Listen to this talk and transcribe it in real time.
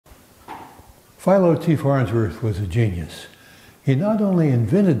Philo T. Farnsworth was a genius. He not only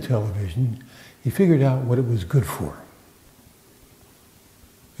invented television, he figured out what it was good for.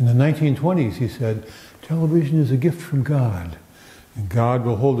 In the 1920s, he said, television is a gift from God, and God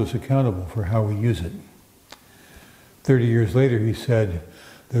will hold us accountable for how we use it. 30 years later, he said,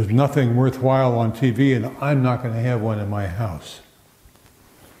 there's nothing worthwhile on TV, and I'm not going to have one in my house.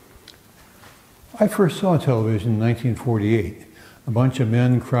 I first saw television in 1948. A bunch of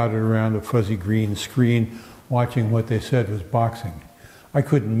men crowded around a fuzzy green screen watching what they said was boxing. I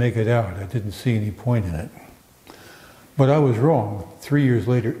couldn't make it out. I didn't see any point in it. But I was wrong. 3 years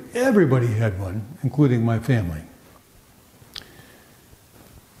later, everybody had one, including my family.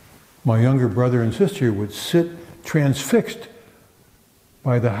 My younger brother and sister would sit transfixed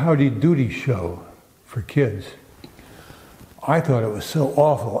by the Howdy Doody show for kids. I thought it was so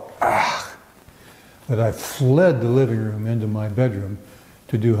awful, that I fled the living room into my bedroom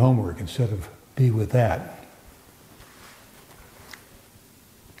to do homework instead of be with that.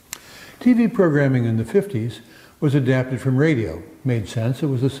 TV programming in the 50s was adapted from radio. Made sense, it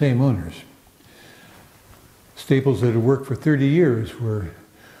was the same owners. Staples that had worked for 30 years were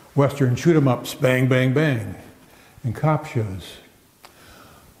Western shoot-'em-ups, bang, bang, bang, and cop shows,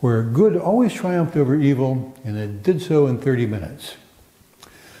 where good always triumphed over evil, and it did so in 30 minutes.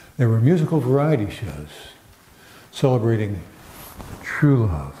 There were musical variety shows celebrating true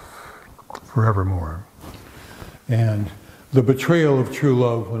love forevermore, and the betrayal of true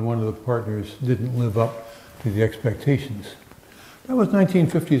love when one of the partners didn't live up to the expectations. That was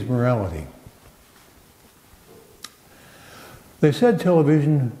 1950s morality. They said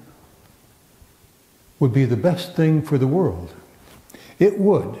television would be the best thing for the world. It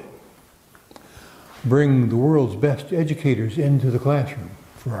would bring the world's best educators into the classroom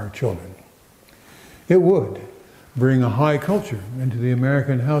for our children. It would bring a high culture into the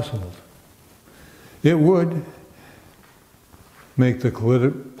American household. It would make the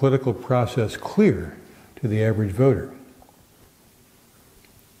political process clear to the average voter.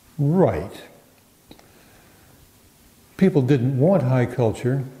 Right. People didn't want high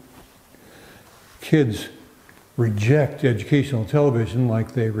culture. Kids reject educational television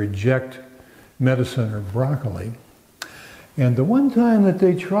like they reject medicine or broccoli. And the one time that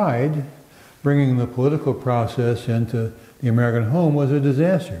they tried bringing the political process into the American home was a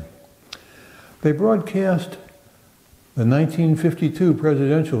disaster. They broadcast the 1952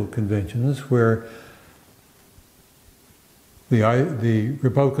 presidential conventions where the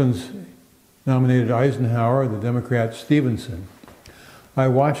Republicans nominated Eisenhower, the Democrats Stevenson. I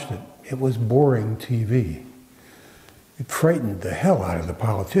watched it. It was boring TV. It frightened the hell out of the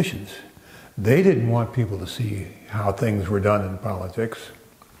politicians. They didn't want people to see how things were done in politics.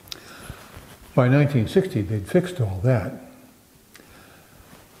 By 1960, they'd fixed all that.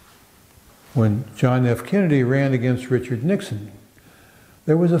 When John F. Kennedy ran against Richard Nixon,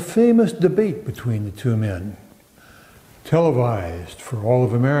 there was a famous debate between the two men, televised for all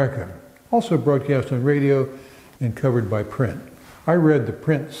of America, also broadcast on radio and covered by print. I read the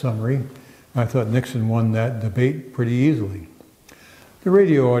print summary. I thought Nixon won that debate pretty easily. The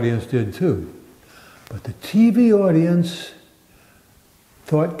radio audience did too. But the TV audience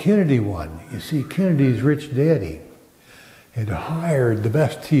thought Kennedy won. You see, Kennedy's rich daddy had hired the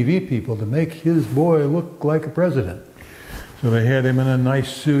best TV people to make his boy look like a president. So they had him in a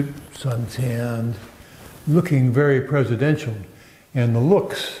nice suit, suntanned, looking very presidential. And the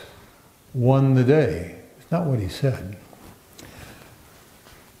looks won the day. It's not what he said.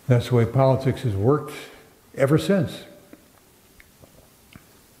 That's the way politics has worked ever since.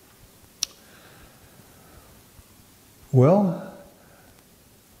 Well,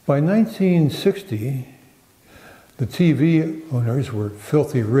 by 1960, the TV owners were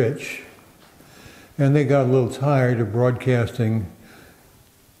filthy rich, and they got a little tired of broadcasting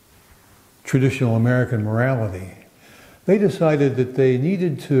traditional American morality. They decided that they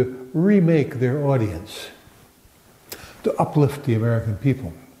needed to remake their audience to uplift the American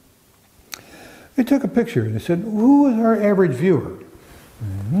people. They took a picture and they said, who is our average viewer?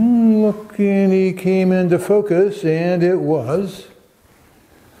 Look, and he came into focus, and it was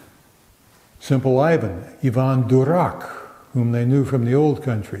Simple Ivan, Ivan Durak, whom they knew from the old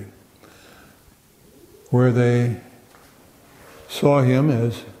country, where they saw him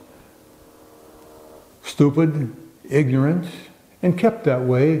as stupid, ignorant, and kept that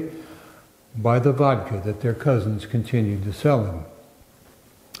way by the vodka that their cousins continued to sell him.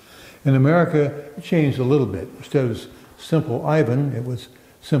 In America, it changed a little bit. Instead of Simple Ivan, it was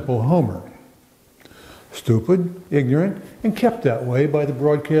Simple Homer. Stupid, ignorant, and kept that way by the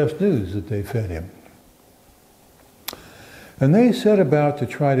broadcast news that they fed him. And they set about to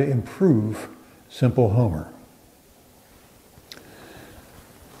try to improve Simple Homer.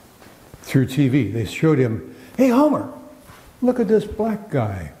 Through TV, they showed him, "Hey Homer, look at this black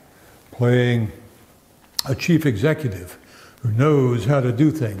guy playing a chief executive who knows how to do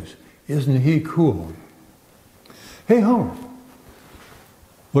things. Isn't he cool? Hey Homer,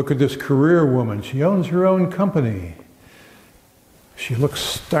 look at this career woman. She owns her own company. She looks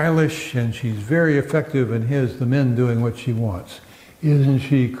stylish and she's very effective and has the men doing what she wants. Isn't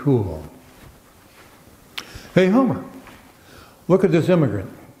she cool? Hey Homer, look at this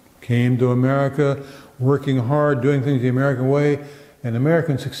immigrant. Came to America, working hard, doing things the American way, and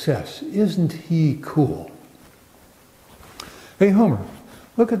American success. Isn't he cool? Hey Homer,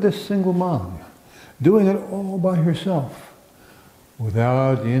 look at this single mom, doing it all by herself,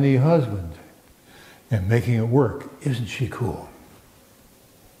 without any husband, and making it work. Isn't she cool?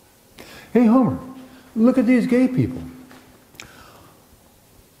 Hey Homer, look at these gay people.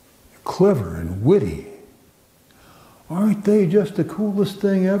 Clever and witty. Aren't they just the coolest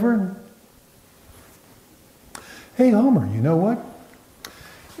thing ever? Hey Homer, you know what?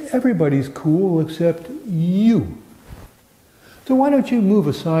 Everybody's cool except you. So why don't you move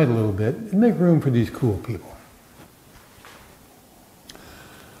aside a little bit and make room for these cool people?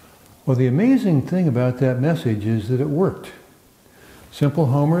 Well, the amazing thing about that message is that it worked. Simple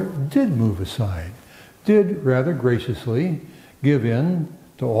Homer did move aside, did rather graciously give in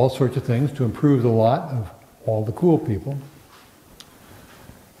to all sorts of things to improve the lot of all the cool people.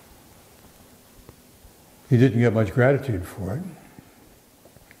 He didn't get much gratitude for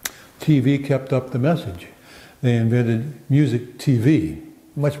it. TV kept up the message. They invented music TV,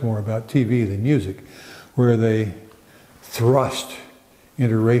 much more about TV than music, where they thrust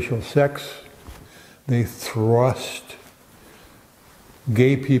interracial sex, they thrust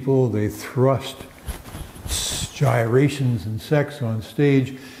gay people, they thrust gyrations and sex on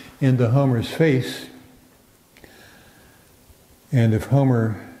stage into Homer's face. And if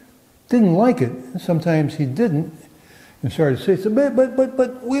Homer didn't like it, sometimes he didn't, and started to say,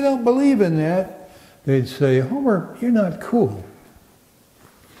 but we don't believe in that, they'd say, Homer, you're not cool.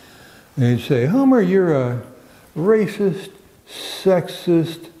 They'd say, Homer, you're a racist,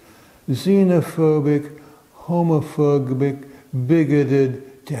 sexist, xenophobic, homophobic, bigoted,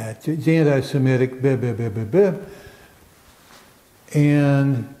 anti-Semitic, blah, blah, blah, blah, blah.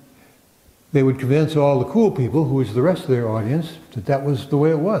 And they would convince all the cool people, who was the rest of their audience, that that was the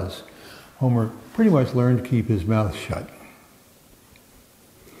way it was. Homer pretty much learned to keep his mouth shut.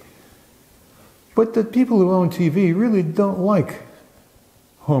 But the people who own TV really don't like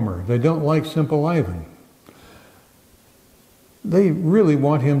Homer. They don't like Simple Ivan. They really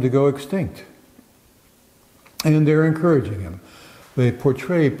want him to go extinct. And they're encouraging him. They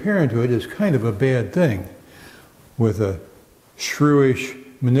portray parenthood as kind of a bad thing, with a shrewish,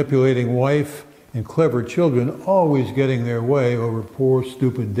 manipulating wife and clever children always getting their way over poor,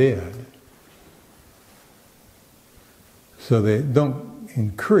 stupid dad. So they don't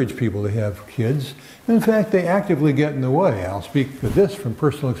encourage people to have kids. In fact, they actively get in the way. I'll speak to this from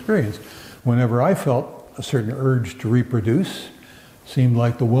personal experience. Whenever I felt a certain urge to reproduce, seemed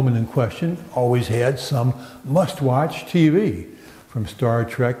like the woman in question always had some must-watch TV, from Star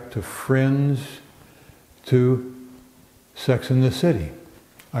Trek to Friends to Sex and the City,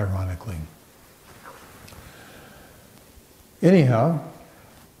 ironically. Anyhow,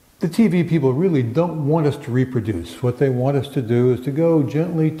 the TV people really don't want us to reproduce. What they want us to do is to go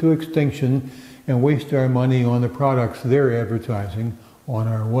gently to extinction and waste our money on the products they're advertising on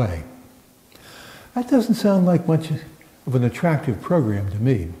our way. That doesn't sound like much of an attractive program to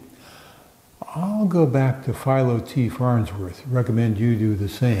me. I'll go back to Philo T. Farnsworth. Recommend you do the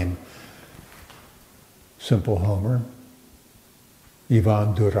same. Simple Homer,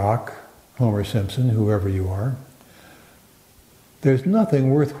 Ivan Durack, Homer Simpson, whoever you are. There's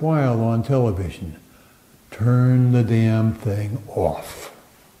nothing worthwhile on television. Turn the damn thing off.